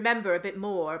remember a bit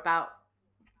more about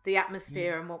the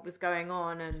atmosphere and what was going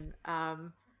on,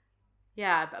 and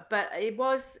yeah. But it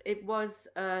was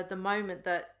the moment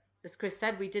that, as Chris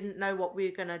said, we didn't know what we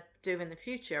were going to do in the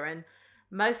future, and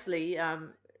mostly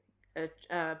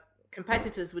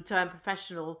competitors would turn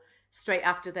professional straight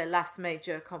after their last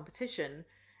major competition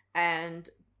and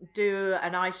do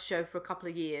an ice show for a couple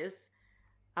of years,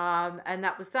 and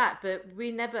that was that. But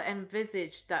we never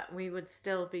envisaged that we would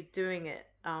still be doing it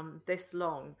this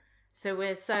long. So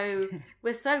we're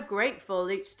so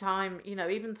grateful each time,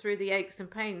 even through the aches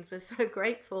and pains, we're so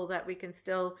grateful that we can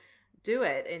still do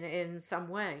it in some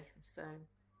way. So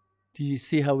do you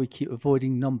see how we keep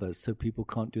avoiding numbers so people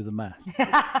can't do the math?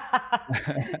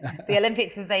 The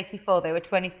Olympics was 84, they were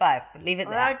 25. Leave it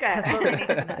there. Okay. That's all we need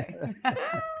to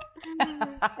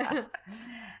know.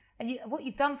 And what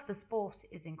you've done for the sport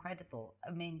is incredible.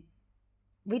 I mean,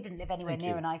 we didn't live anywhere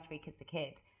near an ice rink as a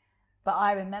kid, but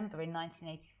I remember in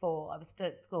 1984 I was still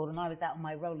at school and I was out on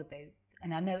my roller boots,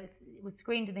 and I know it was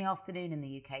screened in the afternoon in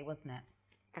the UK, wasn't it?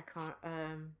 I can't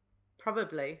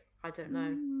probably, I don't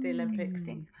know, the Olympics.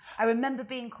 I remember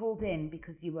being called in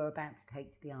because you were about to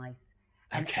take to the ice,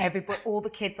 and all the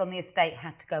kids on the estate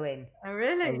had to go in. Oh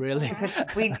really? Oh, really?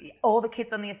 Because all the kids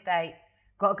on the estate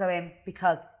got to go in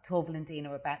because Torvill and Dean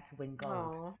are about to win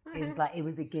gold. Aww. It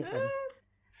was a given.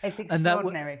 It's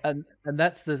extraordinary. And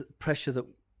that's the pressure that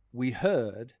we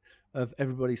heard of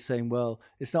everybody saying, well,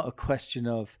 it's not a question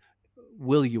of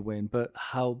will you win, but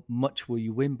how much will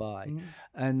you win by?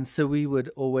 And so we would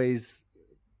always,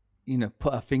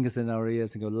 put our fingers in our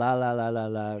ears and go la la la la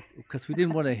la, because we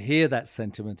didn't want to hear that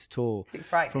sentiment at all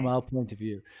from our point of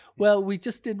view. Well, we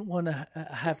just didn't want to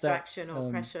have distraction that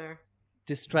or pressure.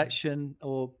 Distraction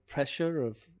or pressure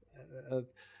of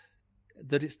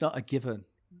that it's not a given,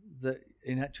 that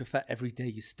in actual fact every day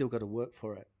you still got to work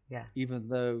for it. Yeah. Even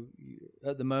though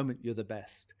at the moment you're the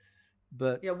best,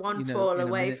 but you're one fall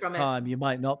away from time, you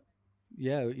might not.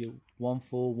 Yeah, you one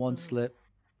fall, one slip,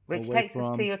 which away takes from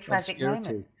us to your tragic obscurity.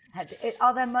 moments.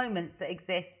 Are there moments that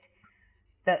exist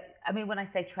that, I mean, when I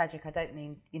say tragic, I don't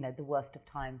mean the worst of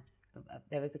times.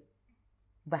 There is a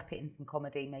wrap it in some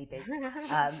comedy maybe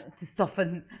to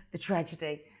soften the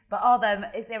tragedy. But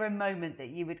is there a moment that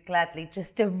you would gladly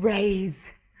just erase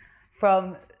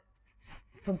from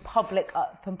public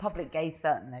gaze,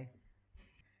 certainly?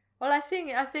 Well, I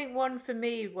think one for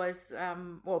me was,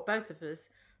 both of us,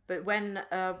 but when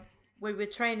we were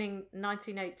training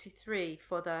 1983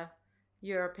 for the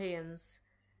Europeans,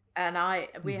 and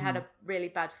we had a really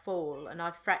bad fall, and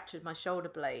I fractured my shoulder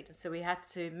blade, so we had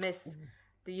to miss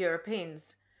the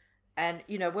Europeans. And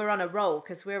we're on a roll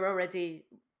because we're already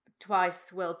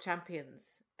twice world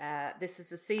champions. This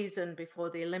is a season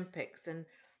before the Olympics, and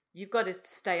you've got to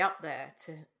stay up there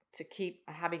to keep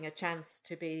having a chance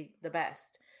to be the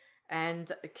best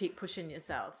and keep pushing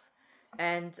yourself.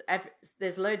 And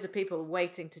there's loads of people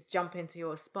waiting to jump into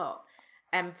your spot.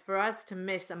 And for us to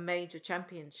miss a major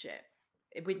championship,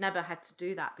 we'd never had to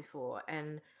do that before.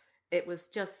 And it was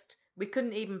just, we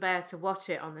couldn't even bear to watch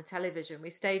it on the television. We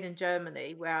stayed in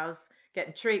Germany where I was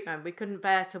getting treatment. We couldn't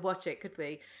bear to watch it, could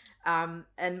we?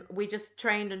 And we just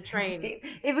trained and trained.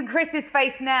 Even Chris's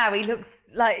face now, he looks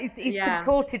like he's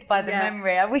contorted by the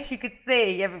memory. I wish you could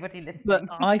see, everybody listening. But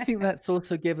I think that's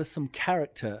also gave us some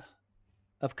character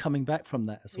of coming back from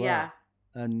that as well. Yeah.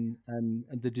 And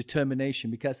the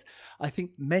determination, because I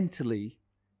think mentally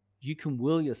you can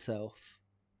will yourself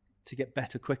to get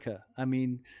better quicker. I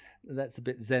mean, that's a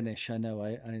bit Zenish, I know,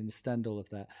 I understand all of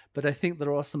that. But I think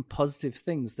there are some positive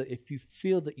things that if you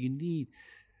feel that you need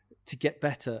to get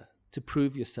better, to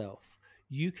prove yourself,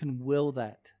 you can will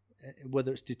that,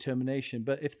 whether it's determination.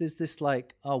 But if there's this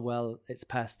like, oh, well, it's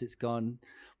past, it's gone,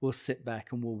 we'll sit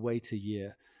back and we'll wait a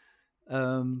year,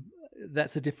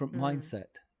 that's a different mindset.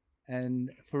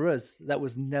 And for us, that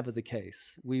was never the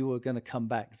case. We were going to come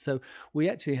back. So we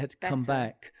actually had to come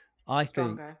back, I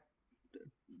think,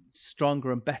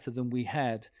 stronger and better than we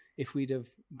had if we'd have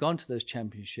gone to those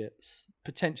championships,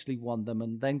 potentially won them,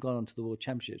 and then gone on to the World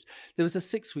Championships. There was a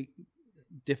 6-week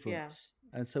difference.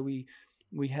 Yeah. And so we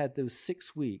had those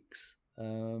 6 weeks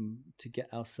to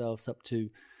get ourselves up to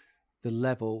the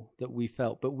level that we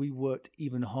felt. But we worked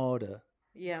even harder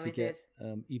to get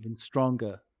even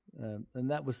stronger And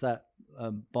that was that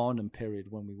Barnum period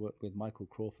when we worked with Michael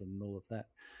Crawford and all of that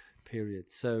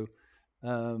period. So,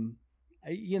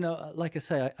 like I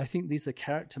say, I think these are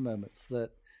character moments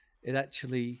that it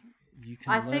actually you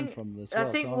can learn from as well.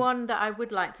 I think one that I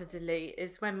would like to delete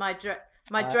is when my dress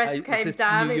came is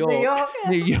down New in York.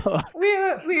 New York. New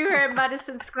York. we were in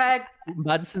Madison Square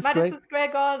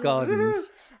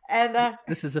Gardens. And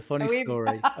this is a funny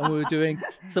story. And we were doing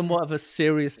somewhat of a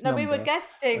serious number. We were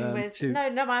guesting with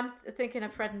no, I'm thinking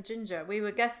of Fred and Ginger. We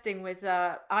were guesting with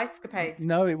Ice Capades.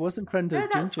 No, it wasn't Fred and Ginger.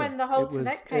 No, that's when the halter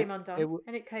neck came undone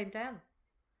and it came down.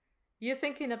 You're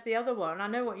thinking of the other one. I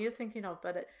know what you're thinking of,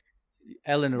 but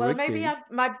Eleanor Rigby. Maybe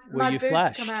my boobs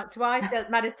flashed. come out twice at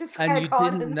Madison Square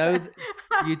and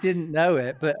you didn't know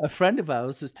it, but a friend of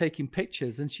ours was taking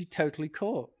pictures and she totally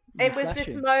caught. It was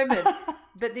flashing. This moment,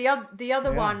 but the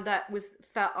other one that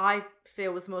I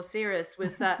feel was more serious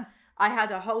was that I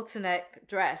had a halter neck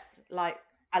dress like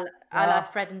I la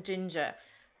Fred and Ginger,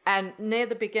 and near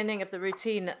the beginning of the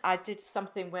routine, I did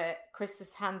something where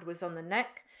Chris's hand was on the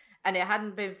neck. And it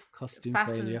hadn't been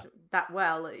fastened that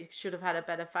well. It should have had a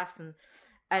better fasten.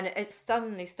 And it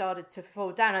suddenly started to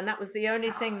fall down. And that was the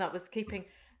only thing that was keeping.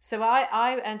 So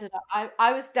I ended up,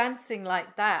 I was dancing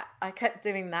like that. I kept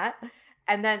doing that.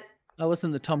 And then. That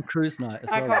wasn't the Tom Cruise night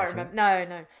as well. I can't remember.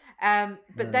 No.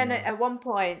 But then at one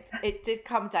point, it did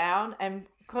come down. And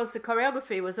because the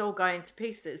choreography was all going to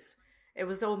pieces, it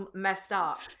was all messed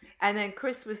up. And then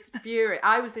Chris was furious.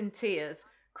 I was in tears.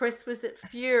 Chris was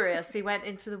furious. He went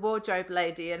into the wardrobe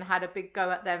lady and had a big go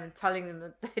at them and telling them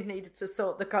that they needed to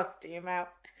sort the costume out.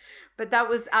 But that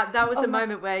was a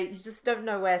moment where you just don't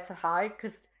know where to hide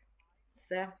because it's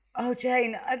there. Oh,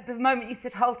 Jane, at the moment you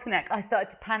said halter neck, I started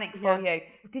to panic for you.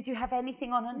 Did you have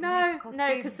anything on underneath?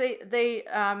 No, because the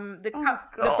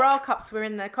bra cups were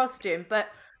in their costume. But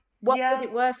what made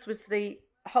it worse was the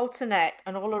halter neck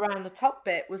and all around the top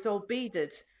bit was all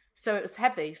beaded. So it was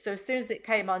heavy. So as soon as it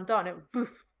came undone, it was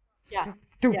poof. Yeah.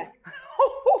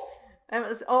 And it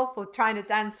was awful trying to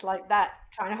dance like that,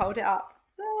 trying to hold it up.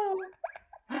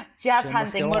 Jazz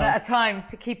handing one at a time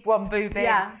to keep one boob in.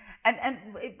 Yeah. And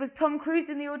it was Tom Cruise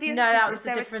in the audience? No, that was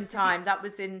a different time. That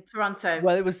was in Toronto.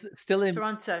 Well, it was still in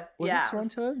Toronto. Was it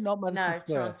Toronto? Not Madison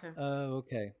Square. Toronto. Oh,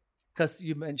 okay. Because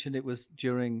you mentioned it was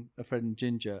during a Fred and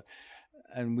Ginger.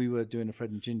 And we were doing a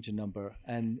Fred and Ginger number,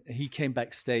 and he came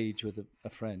backstage with a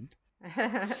friend,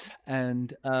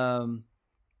 and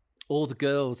all the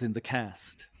girls in the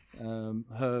cast,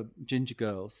 her Ginger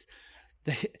girls,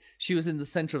 she was in the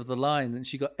center of the line, and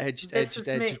she got edged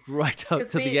right up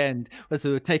to the end as they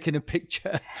were taking a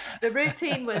picture. The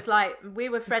routine was like we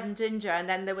were Fred and Ginger, and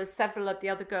then there was several of the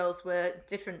other girls were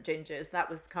different Gingers. That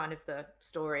was kind of the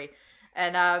story,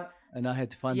 and I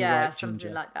had to find the right something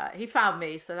ginger. like that. He found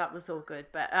me, so that was all good.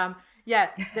 But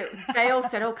they all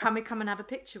said, "Oh, can we come and have a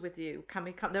picture with you? Can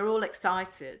we come?" They're all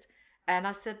excited, and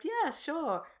I said, "Yeah,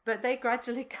 sure." But they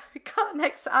gradually got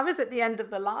next. I was at the end of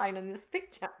the line in this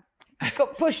picture.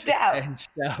 Got pushed out. Edged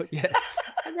out, yes.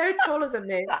 And they're taller than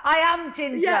me. I am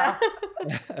Ginger. Yeah.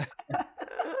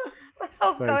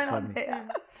 What's Very going on here?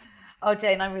 Oh,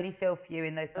 Jane, I really feel for you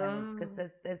in those moments because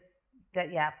there's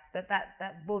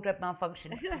that wardrobe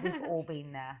malfunction. We've all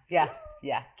been there.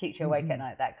 Yeah, keeps you awake at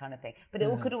night, that kind of thing. But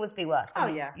it could always be worse.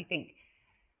 You think.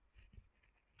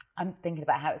 I'm thinking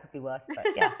about how it could be worse, but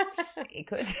yeah, it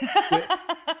could.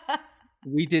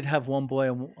 We did have one boy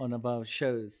on one of our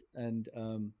shows, and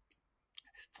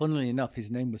funnily enough,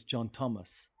 his name was John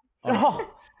Thomas. Honestly.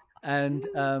 And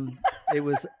it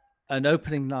was an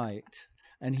opening night,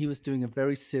 and he was doing a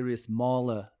very serious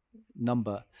Mahler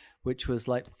number, which was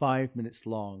like 5 minutes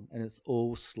long, and it's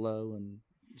all slow and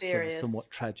sort of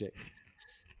somewhat tragic.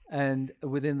 And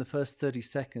within the first 30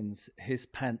 seconds, his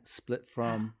pants split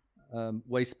from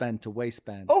waistband to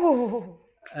waistband. Oh!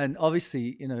 And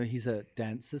obviously, he's a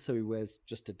dancer, so he wears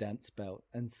just a dance belt.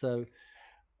 And so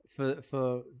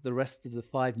for the rest of the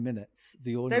 5 minutes,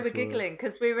 the audience they were giggling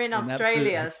because we were in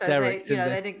Australia, so they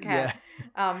didn't care.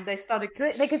 Yeah. They started.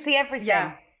 They could see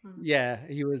everything. Yeah,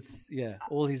 he was. Yeah,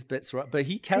 all his bits were up, but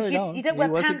he carried on. You don't he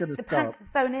wasn't going to stop. Pants are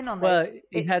sewn in on well, those.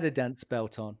 He had a dance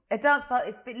belt on. A dance belt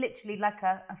is literally like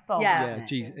a thong. Yeah,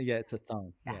 it's a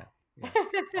thong. Yeah.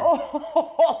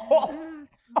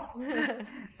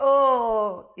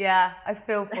 Oh, yeah, I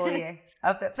feel for you.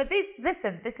 But this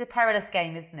is a perilous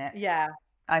game, isn't it? Yeah.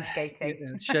 Ice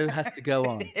skating. The show has to go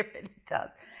on. It really does.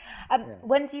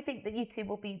 When do you think that you two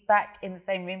will be back in the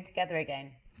same room together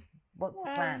again? What's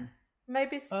the plan?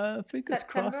 Maybe fingers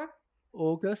September? crossed.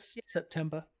 August,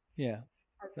 September. Yeah.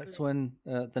 That's when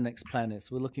the next plan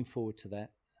is. We're looking forward to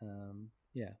that.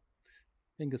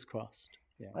 Fingers crossed.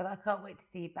 Yeah. Well, I can't wait to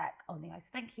see you back on the ice.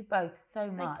 Thank you both so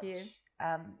much. Thank you.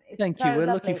 It's Thank so you. We're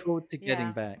lovely. looking forward to getting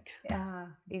Yeah. back.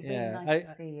 It'd be really Yeah, nice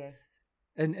to see you.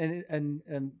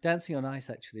 And Dancing on Ice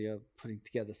actually are putting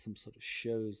together some sort of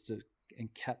shows to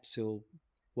encapsulate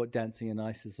what Dancing on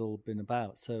Ice has all been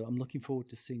about. So I'm looking forward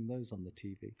to seeing those on the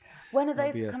TV. When are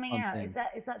That'll those be a coming fun out? thing.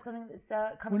 Is that something that's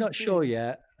coming? We're not soon? sure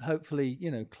yet. Hopefully,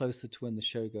 closer to when the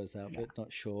show goes out, but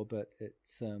not sure. But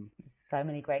it's So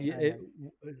many great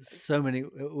moments. so many.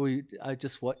 I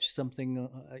just watched something, a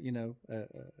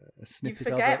snippet of it.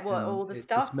 You forget what and all the it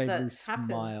stuff just made me that's happened.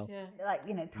 smile. Yeah.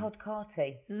 Like Todd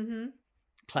Carty. Mm-hmm.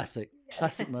 Classic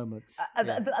moments.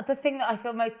 The thing that I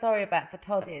feel most sorry about for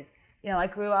Todd is, I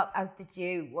grew up, as did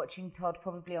you, watching Todd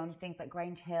probably on things like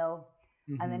Grange Hill.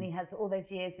 And then he has all those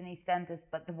years in EastEnders.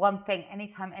 But the one thing,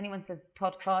 anytime anyone says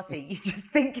Todd Carty, you just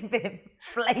think of him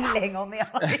flailing on the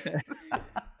ice.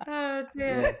 Oh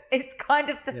dear. It's kind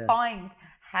of defined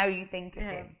how you think of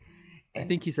him. I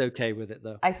think he's okay with it,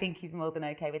 though. I think he's more than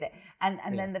okay with it.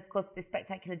 And then, of course, the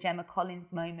spectacular Gemma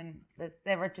Collins moment.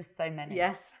 There are just so many.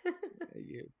 Yes.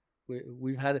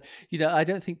 We've had, I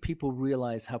don't think people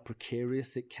realize how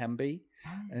precarious it can be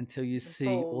until you see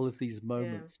all of these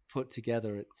moments put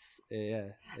together. It's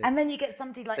and then you get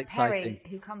somebody like exciting. Perry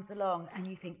who comes along and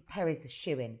you think Perry's a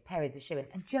shoo-in,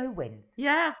 and Joe wins.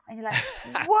 Yeah. And you're like,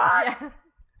 what? Yeah.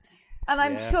 And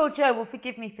I'm sure Joe will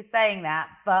forgive me for saying that,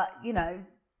 but you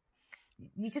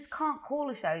just can't call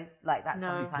a show like that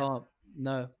sometimes. You can't.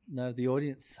 No, the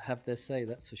audience have their say,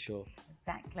 that's for sure.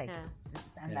 Exactly. Yeah.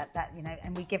 And that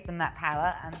and we give them that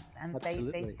power, and they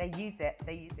use it.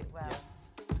 They use it well.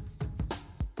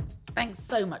 Thanks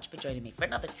so much for joining me for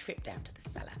another trip down to the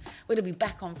cellar. We're going to be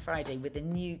back on Friday with a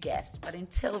new guest, but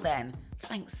until then,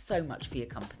 thanks so much for your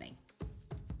company.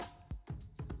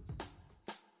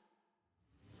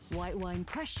 White Wine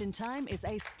Question Time is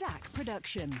a Stack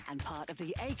production and part of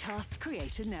the Acast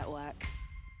Creator Network.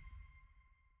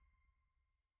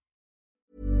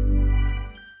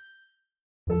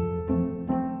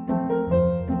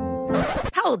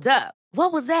 Hold up.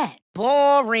 What was that?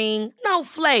 Boring. No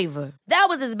flavor. That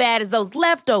was as bad as those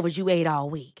leftovers you ate all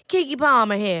week. Keke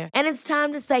Palmer here, and it's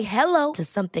time to say hello to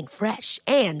something fresh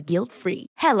and guilt-free.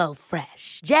 Hello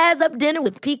Fresh. Jazz up dinner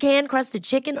with pecan-crusted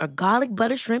chicken or garlic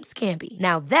butter shrimp scampi.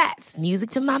 Now that's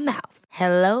music to my mouth.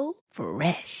 Hello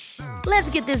Fresh. Let's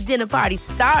get this dinner party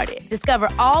started. Discover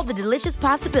all the delicious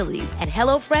possibilities at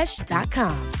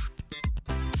HelloFresh.com.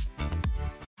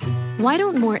 Why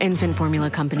don't more infant formula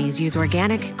companies use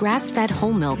organic, grass-fed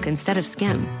whole milk instead of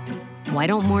skim? Why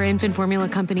don't more infant formula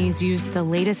companies use the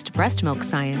latest breast milk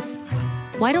science?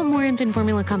 Why don't more infant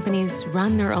formula companies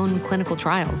run their own clinical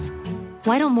trials?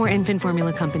 Why don't more infant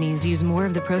formula companies use more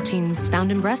of the proteins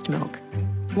found in breast milk?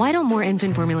 Why don't more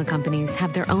infant formula companies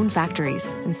have their own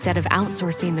factories instead of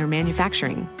outsourcing their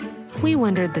manufacturing? We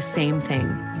wondered the same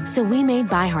thing. So we made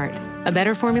ByHeart, a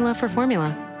better formula for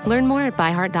formula. Learn more at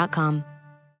byheart.com.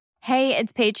 Hey,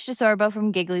 it's Paige DeSorbo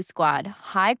from Giggly Squad.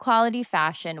 High quality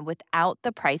fashion without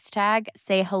the price tag.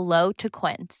 Say hello to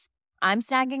Quince. I'm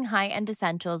snagging high-end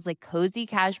essentials like cozy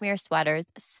cashmere sweaters,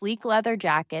 sleek leather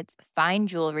jackets, fine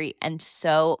jewelry, and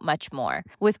so much more.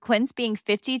 With Quince being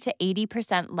 50 to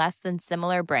 80% less than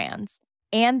similar brands.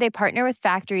 And they partner with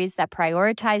factories that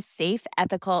prioritize safe,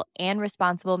 ethical, and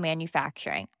responsible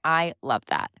manufacturing. I love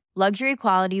that. Luxury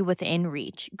quality within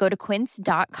reach. Go to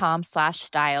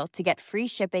quince.com/style to get free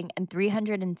shipping and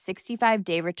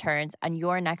 365-day returns on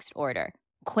your next order.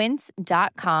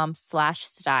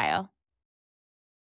 Quince.com/style.